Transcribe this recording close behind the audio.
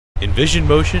Envision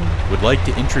Motion would like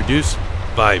to introduce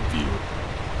VibVue.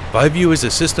 VibVue is a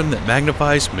system that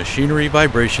magnifies machinery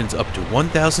vibrations up to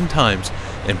 1,000 times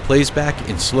and plays back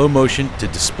in slow motion to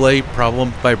display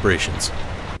problem vibrations.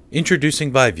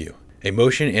 Introducing VibVue, a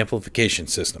motion amplification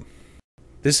system.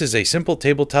 This is a simple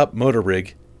tabletop motor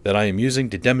rig that I am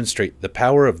using to demonstrate the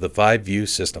power of the VibVue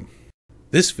system.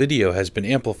 This video has been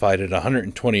amplified at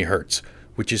 120 Hz,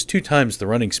 which is 2 times the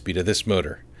running speed of this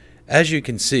motor. As you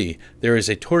can see, there is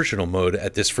a torsional mode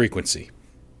at this frequency.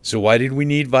 So why did we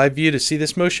need VibVue to see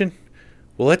this motion?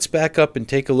 Well, let's back up and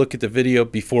take a look at the video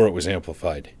before it was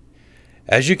amplified.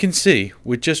 As you can see,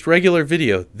 with just regular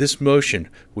video, this motion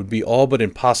would be all but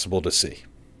impossible to see.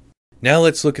 Now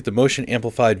let's look at the motion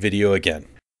amplified video again.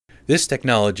 This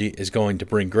technology is going to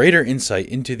bring greater insight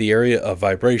into the area of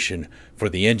vibration for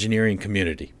the engineering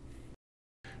community.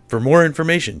 For more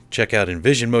information, check out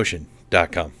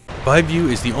envisionmotion.com.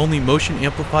 VibVue is the only motion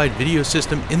amplified video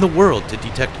system in the world to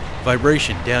detect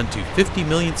vibration down to 50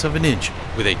 millionths of an inch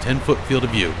with a 10-foot field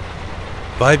of view.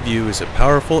 VibVue is a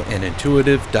powerful and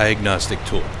intuitive diagnostic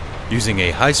tool. Using a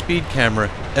high-speed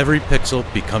camera, every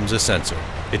pixel becomes a sensor.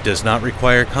 It does not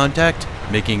require contact,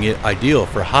 making it ideal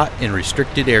for hot and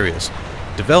restricted areas.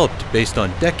 Developed based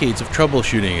on decades of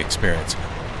troubleshooting experience,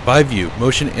 VibVue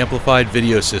Motion Amplified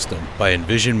Video System by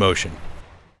Envision Motion.